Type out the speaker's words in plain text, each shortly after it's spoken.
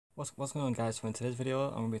What's going on, guys? So in today's video,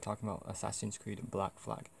 I'm gonna be talking about Assassin's Creed Black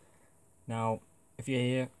Flag. Now, if you're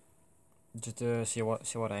here, just to see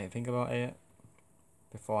what I think about it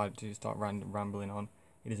before I do start rambling on,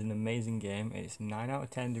 it is an amazing game. It's 9 out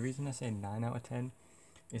of 10. The reason I say 9 out of 10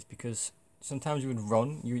 is because sometimes you would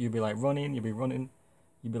run, you'd be like running, you'd be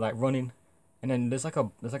like running, and then there's like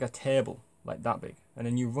a table like that big, and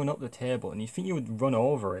then you run up the table, and you think you would run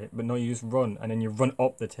over it, but no, you just run, and then you run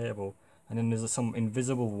up the table. And then there's some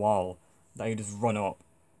invisible wall that you just run up,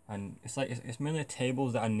 and it's like it's mainly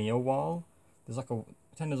tables that are near a wall. There's like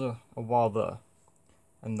pretend there's a wall there,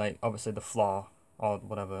 and like obviously the floor or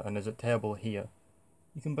whatever, and there's a table here.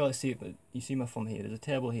 You can barely see it, but you see my thumb here. There's a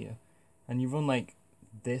table here, and you run like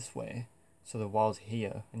this way, so the wall's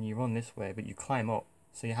here, and you run this way, but you climb up,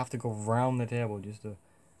 so you have to go round the table just to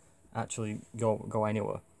actually go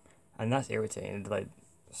anywhere, and that's irritating. Like,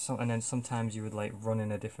 and then sometimes you would like run in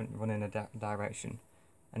a direction,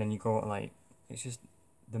 and then you go like, it's just,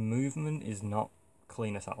 the movement is not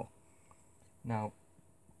clean at all. Now,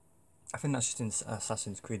 I think that's just in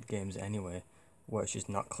Assassin's Creed games anyway, where it's just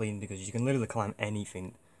not clean, because you can literally climb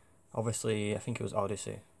anything. Obviously, I think it was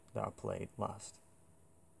Odyssey that I played last,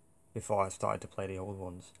 before I started to play the old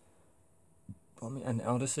ones. I mean, and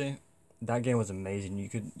Odyssey, that game was amazing. You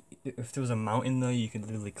could, if there was a mountain there, you could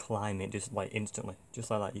literally climb it just like instantly,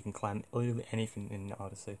 just like that. You can climb literally anything in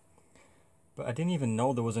Odyssey. But I didn't even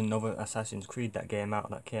know there was another Assassin's Creed that came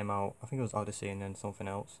out. I think it was Odyssey and then something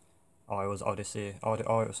else, or it was Odyssey, or it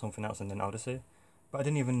was something else and then Odyssey. But I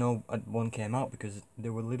didn't even know one came out, because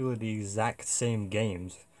they were literally the exact same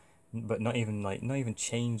games, but not even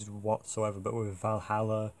changed whatsoever. But with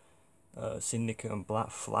Valhalla, Syndicate, and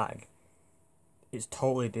Black Flag, it's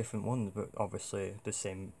totally different ones, but obviously the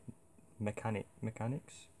same mechanics.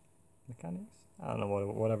 I don't know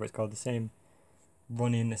whatever it's called. The same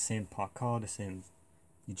running, the same parkour, the same,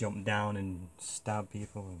 you jump down and stab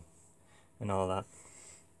people and all that.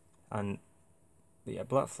 And but yeah,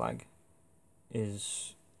 Black Flag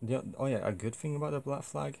is a good thing about the Black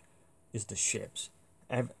Flag is the ships.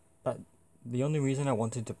 The only reason I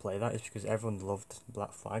wanted to play that is because everyone loved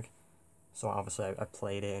Black Flag, so obviously I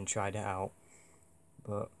played it and tried it out.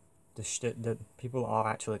 But the people are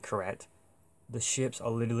actually correct. The ships are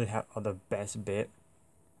literally are the best bit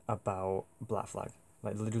about Black Flag.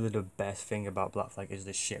 Like, literally the best thing about Black Flag is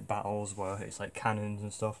the ship battles, where it's like cannons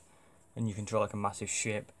and stuff, and you control like a massive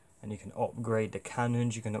ship, and you can upgrade the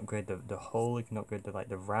cannons, you can upgrade the hull, you can upgrade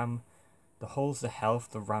the ram. The hull's the health,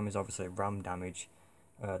 the ram is obviously ram damage.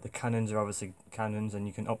 The cannons are obviously cannons, and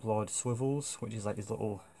you can upload swivels, which is like these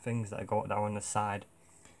little things that are on the side.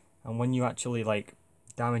 And when you actually like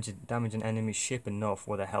damage an enemy ship enough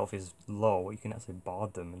where their health is low, you can actually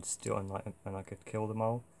board them and still and I could kill them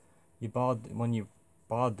all. When you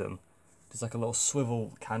board them, there's like a little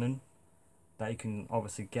swivel cannon that you can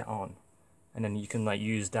obviously get on, and then you can like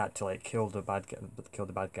use that to like kill the bad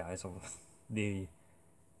guys, or the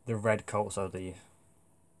red coats, or I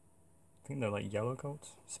think they're like yellow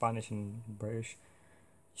coats, Spanish and British,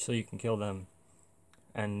 so you can kill them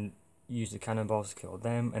and use the cannonballs to kill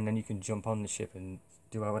them, and then you can jump on the ship and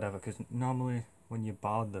do whatever. Because normally when you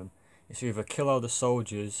board them, it's either kill all the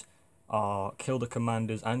soldiers, or kill the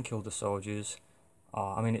commanders and kill the soldiers,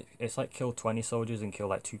 or I mean it's like kill 20 soldiers and kill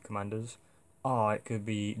like 2 commanders, or it could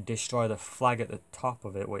be destroy the flag at the top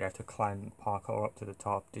of it, where you have to climb parkour up to the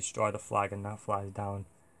top, destroy the flag, and that flies down,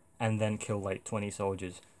 and then kill like 20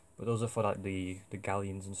 soldiers. But those are for like the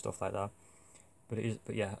galleons and stuff like that.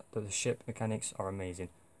 But yeah, the ship mechanics are amazing.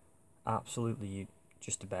 Absolutely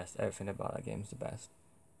just the best. Everything about that game is the best.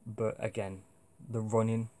 But again, the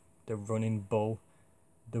running bull,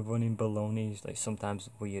 the running baloney is like sometimes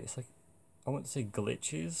weird. It's like, I wouldn't say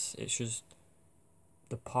glitches, it's just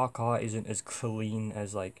the parkour isn't as clean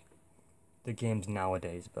as like the games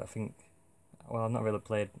nowadays. But I think, well, I've not really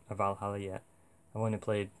played a Valhalla yet. I've only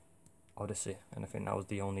played Odyssey, and I think that was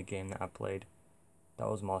the only game that I played that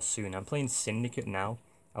was more soon. I'm playing Syndicate now.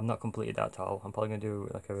 I've not completed that at all. I'm probably gonna do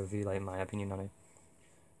like a review, like my opinion on it,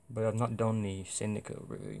 but I've not done the Syndicate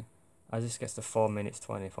review. I just gets to 4 minutes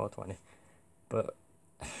 20, 4:20. But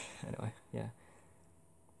anyway, yeah,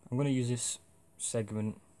 I'm gonna use this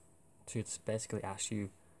segment to basically ask you,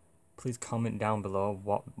 please comment down below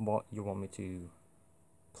what you want me to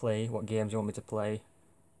play, what games you want me to play,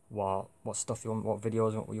 what stuff you want, what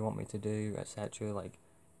videos you want me to do, etc. Like,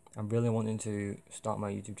 I'm really wanting to start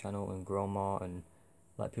my YouTube channel and grow more, and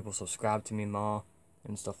let people subscribe to me more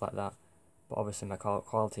and stuff like that. But obviously my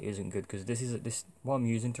quality isn't good, because this what I'm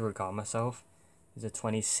using to record myself is a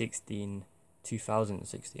 2016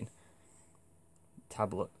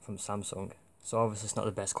 tablet from Samsung, So obviously it's not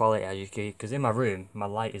the best quality as you can, because in my room my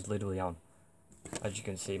light is literally on. As you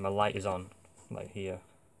can see, my light is on, like here.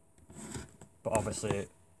 But obviously,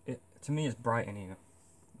 to me it's bright in here.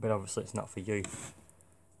 But obviously it's not for you,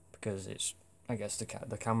 because it's, I guess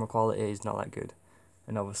the camera quality is not that good.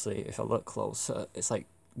 And obviously if I look closer, it's like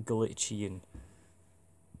glitchy and.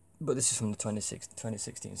 But this is from the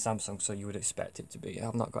 2016 Samsung, so you would expect it to be.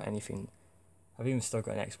 I've not got anything. I've even still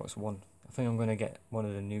got an Xbox One. I think I'm going to get one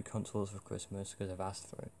of the new consoles for Christmas because I've asked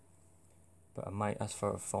for it. But I might ask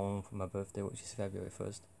for a phone for my birthday, which is February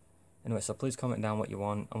 1st. Anyway, so please comment down what you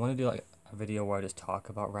want. I want to do like a video where I just talk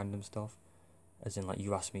about random stuff. As in like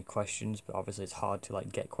you ask me questions, but obviously it's hard to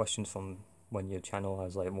like get questions from when your channel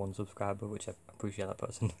has like 1 subscriber, which I appreciate that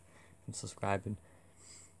person from subscribing.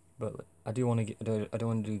 But I do want to I don't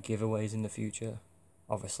want to do giveaways in the future.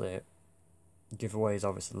 Obviously, giveaways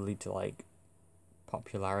obviously lead to like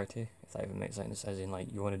popularity, if that even makes sense. As in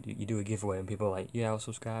like you do a giveaway and people are like, yeah, I'll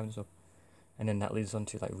subscribe and stuff, and then that leads on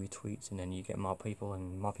to like retweets, and then you get more people,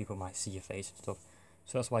 and more people might see your face and stuff.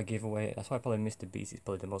 So that's why giveaway. That's why probably Mr. Beast is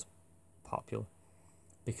probably the most popular,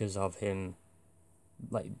 because of him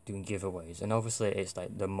like doing giveaways. And obviously it's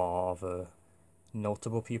like the more of a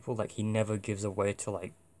notable people. Like he never gives away to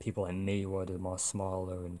like people like me, who are the more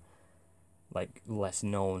smaller and like less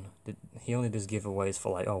known. He only does giveaways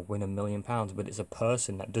for like, oh, win £1 million, but it's a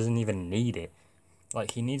person that doesn't even need it.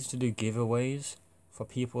 Like he needs to do giveaways for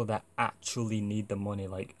people that actually need the money,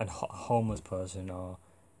 like a homeless person or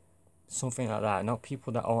something like that. Not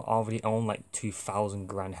people that already own like 2,000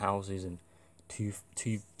 grand houses and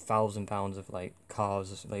 £2,000 of like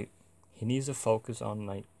cars. Like he needs to focus on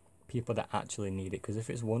like people that actually need it. Because if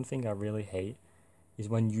it's one thing I really hate, is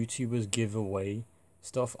when YouTubers give away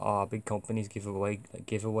stuff, or big companies give away like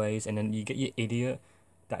giveaways, and then you get your idiot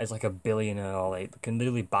that is like a billionaire or like can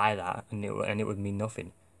literally buy that, and it would mean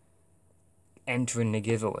nothing entering the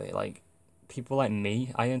giveaway. Like people like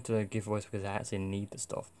me, I enter giveaways because I actually need the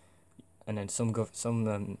stuff, and then some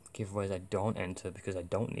giveaways I don't enter because I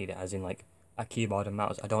don't need it, as in like a keyboard and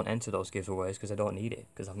mouse. I don't enter those giveaways because I don't need it,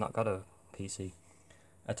 because I've not got a PC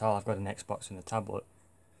at all. I've got an Xbox and a tablet.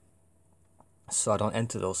 So I don't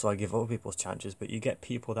enter those, so I give other people's chances. But you get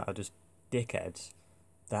people that are just dickheads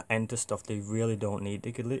that enter stuff they really don't need.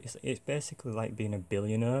 They could. It's basically like being a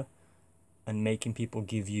billionaire and making people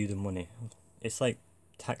give you the money. It's like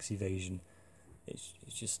tax evasion. It's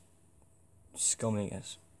just scummy, I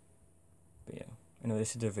guess. But yeah. Anyway,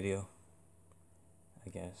 this is the video.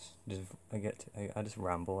 I guess. I just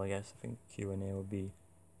ramble. I guess. I think Q&A would be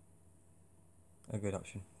a good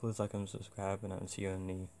option. Please like and subscribe, and I'll see you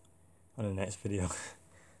on the next video.